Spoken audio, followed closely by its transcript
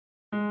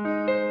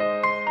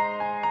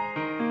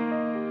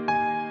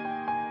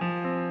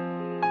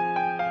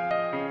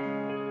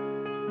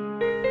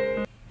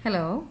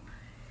Hello,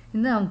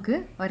 ഇന്ന് നമുക്ക്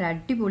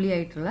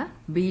ഒരടിപൊളിയായിട്ടുള്ള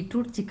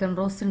beetroot chicken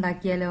roast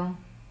ഉണ്ടാക്കിയാലോ?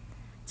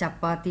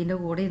 ചപ്പാത്തീൻ്റെ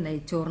കൂടെയും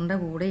നെയ്ച്ചോറിൻ്റെ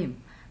കൂടെയും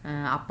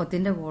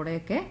അപ്പത്തിൻ്റെ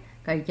കൂടെയൊക്കെ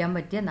കഴിക്കാൻ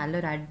പറ്റിയ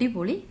നല്ലൊരു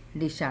അടിപൊളി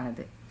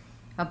ഡിഷാണിത്.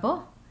 അപ്പോൾ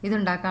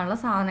ഇതുണ്ടാക്കാനുള്ള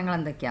സാധനങ്ങൾ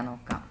എന്തൊക്കെയാണെന്ന്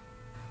നോക്കാം.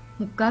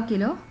 3/4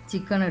 കിലോ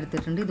ചിക്കൻ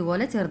എടുത്തിട്ടുണ്ട്.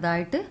 ഇതുപോലെ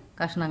ചെറുതായിട്ട്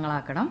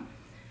കഷ്ണങ്ങളാക്കണം.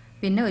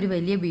 പിന്നെ ഒരു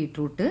വലിയ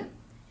ബീട്രൂട്ട്,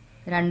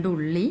 2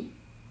 ഉള്ളി,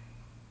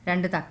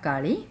 2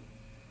 തക്കാളി,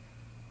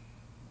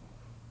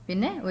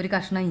 പിന്നെ ഒരു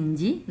കഷ്ണം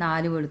ഇഞ്ചി,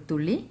 4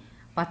 വെളുത്തുള്ളി,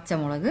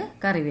 പച്ചമുളക്,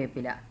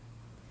 കറിവേപ്പില.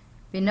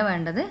 പിന്നെ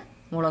വേണ്ടത്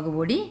മുളക്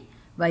പൊടി,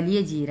 വലിയ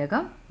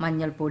ജീരകം,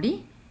 മഞ്ഞൾപ്പൊടി,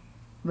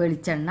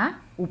 വെളിച്ചെണ്ണ,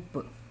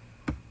 ഉപ്പ്.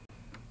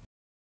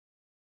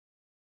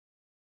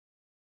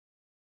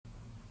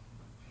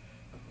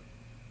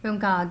 അപ്പം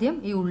നമുക്ക് ആദ്യം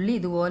ഈ ഉള്ളി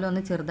ഇതുപോലെ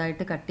ഒന്ന്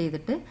ചെറുതായിട്ട് കട്ട്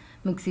ചെയ്തിട്ട്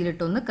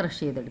മിക്സിയിലിട്ടൊന്ന്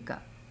ക്രഷ് ചെയ്തെടുക്കുക.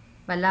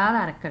 വല്ലാതെ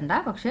അരക്കണ്ട,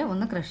 പക്ഷേ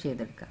ഒന്ന് ക്രഷ്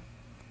ചെയ്തെടുക്കുക.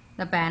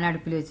 പാൻ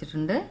അടുപ്പിൽ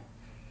വെച്ചിട്ടുണ്ട്.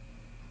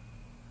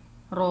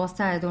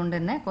 റോസ്റ്റ് ആയതുകൊണ്ട്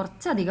തന്നെ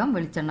കുറച്ചധികം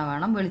വെളിച്ചെണ്ണ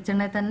വേണം.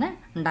 വെളിച്ചെണ്ണയിൽ തന്നെ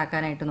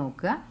ഉണ്ടാക്കാനായിട്ട്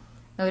നോക്കുക.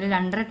 ഒരു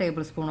 2.5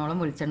 ടേബിൾ സ്പൂണോളം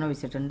വെളിച്ചെണ്ണ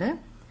ഒഴിച്ചിട്ടുണ്ട്.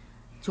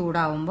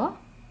 ചൂടാവുമ്പോൾ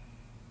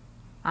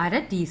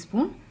 1/2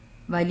 ടീസ്പൂൺ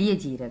വലിയ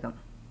ജീരകം,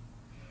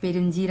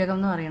 പെരുംജീരകം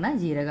എന്ന് പറയുന്ന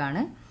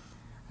ജീരകമാണ്,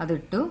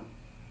 അതിട്ടു.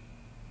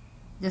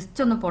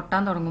 ജസ്റ്റ് ഒന്ന്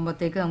പൊട്ടാൻ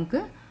തുടങ്ങുമ്പോഴത്തേക്ക്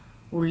നമുക്ക്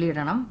ഉള്ളി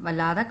ഇടണം.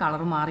 വല്ലാതെ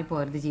കളർ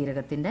മാറിപ്പോരുത്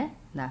ജീരകത്തിൻ്റെ.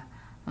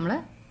 നമ്മൾ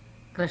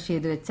ക്രഷ്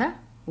ചെയ്ത് വെച്ച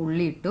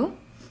ഉള്ളി ഇട്ടു.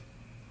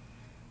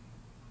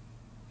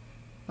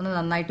 ഒന്ന്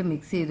നന്നായിട്ട്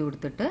മിക്സ് ചെയ്ത്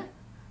കൊടുത്തിട്ട്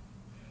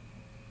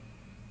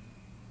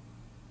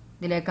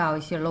ഇതിലേക്ക്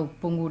ആവശ്യമുള്ള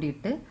ഉപ്പും കൂടി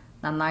ഇട്ട്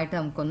നന്നായിട്ട്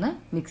നമുക്കൊന്ന്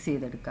മിക്സ്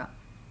ചെയ്തെടുക്കാം.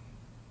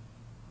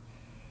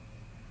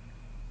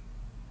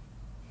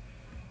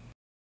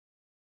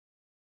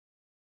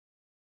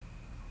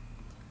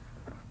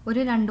 ഒരു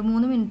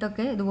 2-3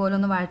 മിനിറ്റൊക്കെ ഇതുപോലെ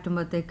ഒന്ന്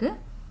വഴറ്റുമ്പോഴത്തേക്ക്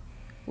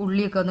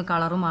ഉള്ളിയൊക്കെ ഒന്ന്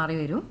കളറ് മാറി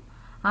വരും.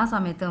 ആ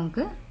സമയത്ത്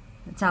നമുക്ക്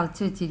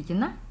ചതച്ച്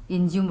വെച്ചിരിക്കുന്ന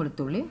ഇഞ്ചിയും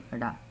വെളുത്തുള്ളിയും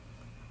ഇടാം.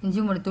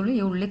 ഇഞ്ചിയും വെളുത്തുള്ളി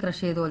ഈ ഉള്ളി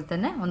ക്രഷ് ചെയ്ത പോലെ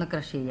തന്നെ ഒന്ന്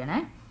ക്രഷ് ചെയ്യണേ.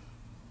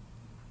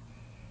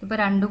 ഇപ്പോൾ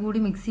 2 കൂടി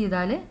മിക്സ്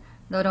ചെയ്താൽ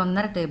ഇതൊരു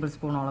 1.5 ടേബിൾ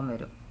സ്പൂണോളം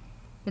വരും.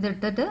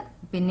 ഇതിട്ടിട്ട്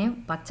പിന്നെയും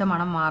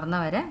പച്ചമണം മാറുന്ന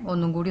വരെ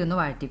ഒന്നും കൂടി ഒന്ന്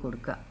വഴറ്റി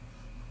കൊടുക്കുക.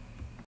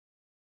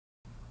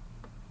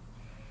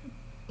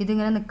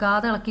 ഇതിങ്ങനെ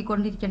നിൽക്കാതെ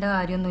ഇളക്കിക്കൊണ്ടിരിക്കേണ്ട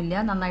കാര്യമൊന്നുമില്ല.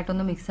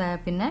 നന്നായിട്ടൊന്ന് മിക്സ്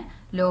ആയാൽ പിന്നെ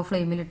ലോ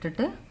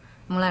ഫ്ലെയിമിലിട്ടിട്ട്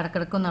നമ്മൾ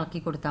ഇടയ്ക്കിടയ്ക്കൊന്ന്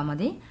ഇളക്കി കൊടുത്താൽ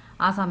മതി.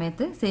 ആ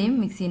സമയത്ത് സെയിം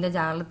മിക്സീൻ്റെ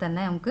ജാറിൽ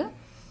തന്നെ നമുക്ക്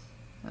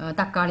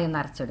തക്കാളി ഒന്ന്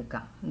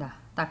അരച്ചെടുക്കാം.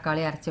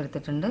 തക്കാളി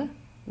അരച്ചെടുത്തിട്ടുണ്ട്.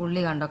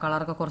 ഉള്ളി കണ്ടോ,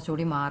 കളറൊക്കെ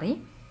കുറച്ചുകൂടി മാറി.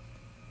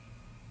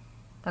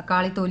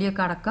 തക്കാളി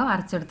തൊലിയൊക്കെ അടക്കം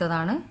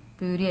അരച്ചെടുത്തതാണ്,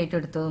 പ്യൂരി ആയിട്ട്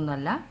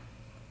എടുത്തതൊന്നുമല്ല.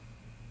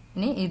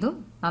 ഇനി ഇതും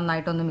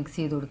നന്നായിട്ടൊന്ന് മിക്സ്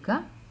ചെയ്ത് കൊടുക്കുക.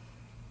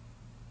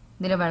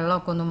 ഇതിലെ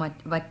വെള്ളമൊക്കെ ഒന്ന്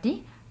വറ്റി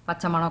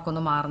പച്ചമണമൊക്കെ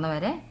ഒന്ന് മാറുന്ന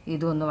വരെ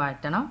ഇതും ഒന്ന്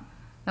വഴറ്റണം.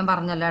 ഞാൻ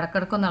പറഞ്ഞല്ലോ,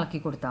 ഇടയ്ക്കിടയ്ക്കൊന്ന് ഇളക്കി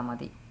കൊടുത്താൽ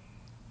മതി.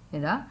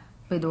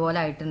 ഇപ്പോൾ ഇതുപോലെ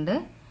ആയിട്ടുണ്ട്.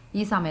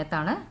 ഈ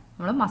സമയത്താണ്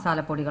നമ്മൾ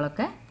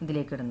മസാലപ്പൊടികളൊക്കെ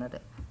ഇതിലേക്ക് ഇടുന്നത്.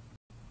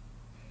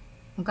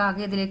 നമുക്ക്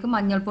ആകെ ഇതിലേക്ക്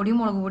മഞ്ഞൾപ്പൊടിയും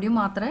മുളക് പൊടിയും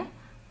മാത്രമേ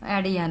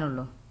ആഡ്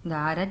ചെയ്യാനുള്ളൂ.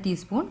 1/2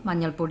 ടീസ്പൂൺ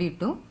മഞ്ഞൾപ്പൊടി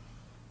ഇട്ടു.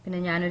 പിന്നെ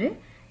ഞാനൊരു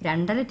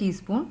 2.5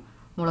 ടീസ്പൂൺ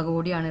മുളക്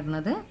പൊടിയാണ്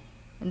ഇടുന്നത്.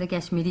 ഇത്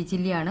കാശ്മീരി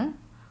ചില്ലിയാണ്.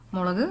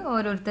 മുളക്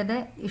ഓരോരുത്തരുടെ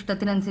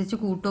ഇഷ്ടത്തിനനുസരിച്ച്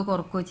കൂട്ടുകയോ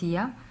കുറക്കുകയോ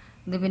ചെയ്യാം.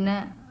 ഇത് പിന്നെ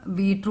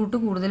ബീട്രൂട്ട്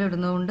കൂടുതൽ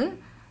ഇടുന്നതുകൊണ്ട്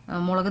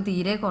മുളക്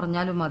തീരെ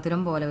കുറഞ്ഞാലും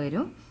മധുരം പോലെ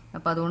വരും.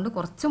 അപ്പോൾ അതുകൊണ്ട്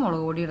കുറച്ച്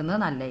മുളക് പൊടി ഇടുന്നത്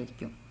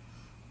നല്ലതായിരിക്കും.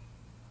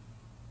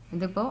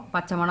 ഇതിപ്പോൾ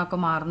പച്ചമണമൊക്കെ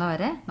മാറുന്ന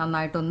വരെ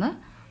നന്നായിട്ടൊന്ന്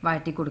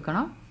വഴറ്റി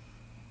കൊടുക്കണം.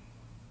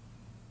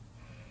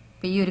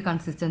 അപ്പോൾ ഈ ഒരു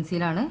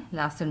കൺസിസ്റ്റൻസിയിലാണ്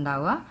ലാസ്റ്റ്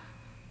ഉണ്ടാവുക.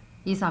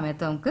 ഈ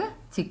സമയത്ത് നമുക്ക്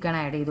ചിക്കൻ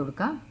ആഡ് ചെയ്ത്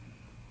കൊടുക്കാം.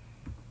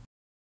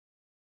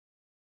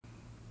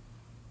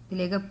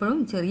 ഇതിലേക്ക് എപ്പോഴും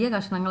ചെറിയ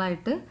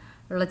കഷ്ണങ്ങളായിട്ട്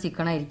ഉള്ള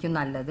ചിക്കനായിരിക്കും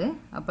നല്ലത്.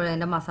 അപ്പോൾ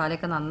അതിൻ്റെ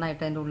മസാലയൊക്കെ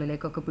നന്നായിട്ട് അതിൻ്റെ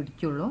ഉള്ളിലേക്കൊക്കെ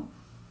പിടിക്കുള്ളൂ.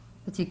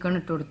 അപ്പോൾ ചിക്കൻ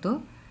ഇട്ട് കൊടുത്തു.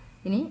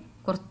 ഇനി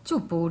കുറച്ച്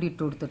ഉപ്പ് കൂടി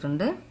ഇട്ട്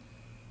കൊടുത്തിട്ടുണ്ട്.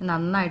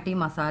 നന്നായിട്ട് ഈ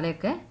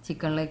മസാലയൊക്കെ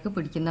ചിക്കനിലേക്ക്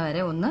പിടിക്കുന്ന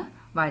വരെ ഒന്ന്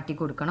വഴറ്റി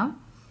കൊടുക്കണം.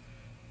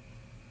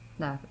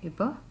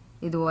 ഇപ്പോൾ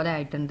ഇതുപോലെ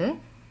ആയിട്ടുണ്ട്.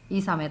 ഈ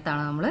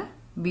സമയത്താണ് നമ്മൾ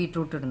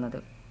ബീട്രൂട്ട്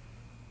ഇടുന്നത്.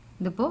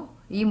 ഇതിപ്പോൾ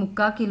ഈ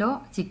 3/4 കിലോ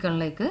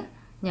ചിക്കനിലേക്ക്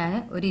ഞാൻ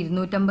ഒരു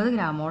 250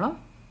 ഗ്രാമോളം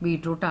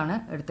ബീട്രൂട്ടാണ്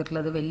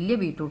എടുത്തിട്ടുള്ളത്. വലിയ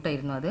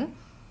ബീട്രൂട്ടായിരുന്നു അത്.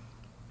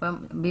 അപ്പം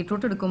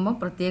ബീട്രൂട്ട് എടുക്കുമ്പോൾ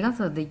പ്രത്യേകം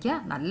ശ്രദ്ധിക്കുക,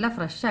 നല്ല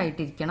ഫ്രഷ്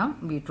ആയിട്ടിരിക്കണം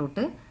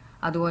ബീട്രൂട്ട്.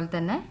 അതുപോലെ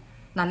തന്നെ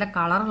നല്ല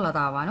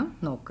കളറുള്ളതാവാനും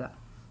നോക്കുക.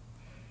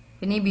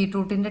 പിന്നെ ഈ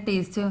ബീട്രൂട്ടിൻ്റെ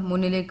ടേസ്റ്റ്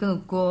മുന്നിലേക്ക്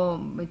നിൽക്കുമോ,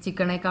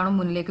 ചിക്കനേക്കാളും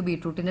മുന്നിലേക്ക്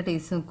ബീട്രൂട്ടിൻ്റെ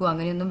ടേസ്റ്റ് നിൽക്കുമോ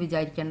അങ്ങനെയൊന്നും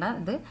വിചാരിക്കേണ്ട.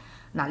 ഇത്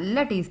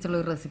നല്ല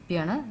ടേസ്റ്റുള്ളൊരു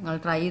റെസിപ്പിയാണ്. നിങ്ങൾ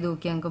ട്രൈ ചെയ്ത്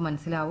നോക്കിയാൽ നിങ്ങൾക്ക്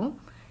മനസ്സിലാവും.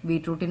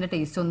 ബീട്രൂട്ടിൻ്റെ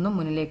ടേസ്റ്റ് ഒന്നും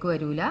മുന്നിലേക്ക്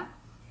വരില്ല.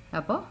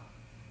 അപ്പോൾ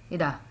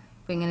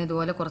ഇപ്പോൾ ഇങ്ങനെ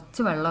ഇതുപോലെ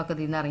കുറച്ച് വെള്ളമൊക്കെ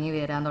ഇതിൽ നിന്ന് ഇറങ്ങി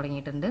വരാൻ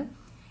തുടങ്ങിയിട്ടുണ്ട്.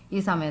 ഈ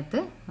സമയത്ത്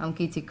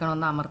നമുക്ക് ഈ ചിക്കൻ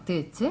ഒന്ന് അമർത്തി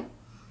വെച്ച്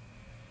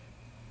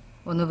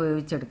ഒന്ന്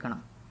വേവിച്ചെടുക്കണം.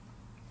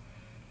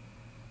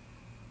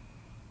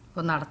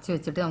 ഒന്ന് അടച്ച്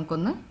വെച്ചിട്ട്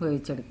നമുക്കൊന്ന്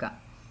വേവിച്ചെടുക്കാം.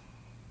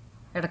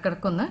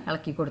 ഇടയ്ക്കിടയ്ക്കൊന്ന്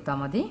ഇളക്കി കൊടുത്താൽ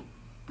മതി.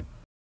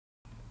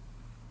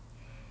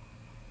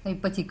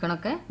 ഇപ്പോൾ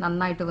ചിക്കനൊക്കെ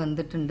നന്നായിട്ട്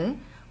വെന്തിട്ടുണ്ട്.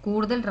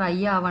 കൂടുതൽ ഡ്രൈ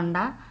ആവണ്ട,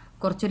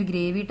 കുറച്ചൊരു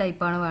ഗ്രേവി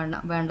ടൈപ്പാണ്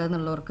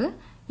വേണ്ടതെന്നുള്ളവർക്ക്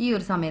ഈ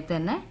ഒരു സമയത്ത്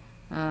തന്നെ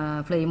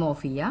ഫ്ലെയിം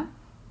ഓഫ് ചെയ്യാം.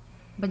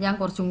 അപ്പം ഞാൻ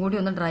കുറച്ചും കൂടി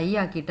ഒന്ന് ഡ്രൈ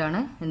ആക്കിയിട്ടാണ്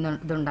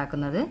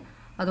ഇതുണ്ടാക്കുന്നത്.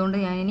 അതുകൊണ്ട്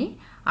ഞാനിനി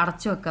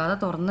അടച്ചു വെക്കാതെ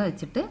തുറന്ന്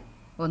വെച്ചിട്ട്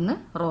ഒന്ന്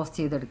റോസ്റ്റ്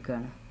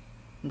ചെയ്തെടുക്കുകയാണ്.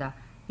 എന്താ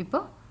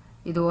ഇപ്പോൾ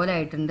ഇതുപോലെ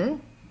ആയിട്ടുണ്ട്.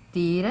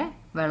 തീരെ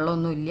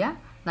വെള്ളമൊന്നുമില്ല,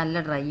 നല്ല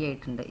ഡ്രൈ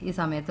ആയിട്ടുണ്ട്. ഈ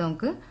സമയത്ത്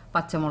നമുക്ക്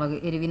പച്ചമുളക്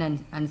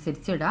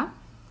എരിവിനനുസരിച്ച് ഇടാം.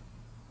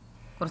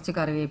 കുറച്ച്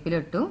കറിവേപ്പില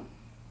ഇട്ടു.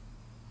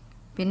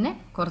 പിന്നെ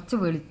കുറച്ച്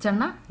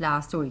വെളിച്ചെണ്ണ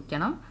ലാസ്റ്റ്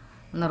ഒഴിക്കണം,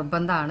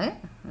 നിർബന്ധമാണ്,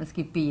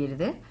 സ്കിപ്പ്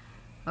ചെയ്യരുത്.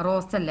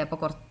 റോസ്റ്റ് അല്ലേ, അപ്പോൾ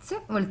കുറച്ച്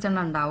വെളിച്ചെണ്ണ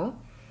ഉണ്ടാവും.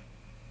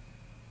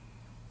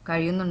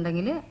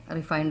 കഴിയുന്നുണ്ടെങ്കിൽ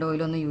റിഫൈൻഡ്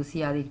ഓയിലൊന്നും യൂസ്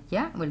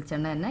ചെയ്യാതിരിക്കുക,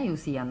 വെളിച്ചെണ്ണ തന്നെ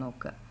യൂസ് ചെയ്യാൻ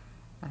നോക്കുക.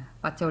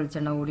 പച്ച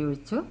വെളിച്ചെണ്ണ കൂടി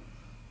ഒഴിച്ചു.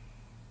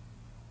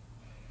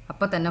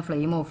 അപ്പോൾ തന്നെ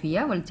ഫ്ലെയിം ഓഫ്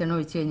ചെയ്യുക. വെളിച്ചെണ്ണ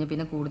ഒഴിച്ച് കഴിഞ്ഞ്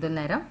പിന്നെ കൂടുതൽ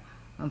നേരം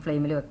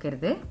ഫ്ലെയിമിൽ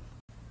വെക്കരുത്.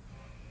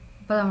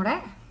 അപ്പോൾ നമ്മുടെ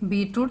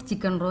ബീട്രൂട്ട്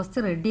ചിക്കൻ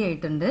റോസ്റ്റ് റെഡി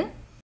ആയിട്ടുണ്ട്.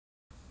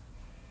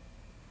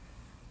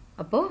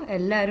 അപ്പോൾ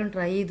എല്ലാവരും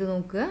ട്രൈ ചെയ്ത്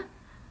നോക്കുക.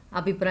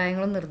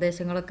 അഭിപ്രായങ്ങളും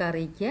നിർദ്ദേശങ്ങളൊക്കെ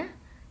അറിയിക്കുക.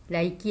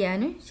 ലൈക്ക്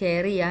ചെയ്യാനും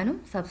ഷെയർ ചെയ്യാനും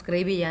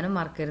സബ്സ്ക്രൈബ് ചെയ്യാനും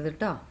മറക്കരുത്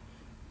കേട്ടോ.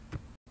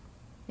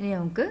 ഇനി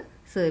നമുക്ക്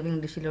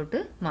സെർവിങ് ഡിഷിലോട്ട്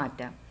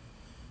മാറ്റാം.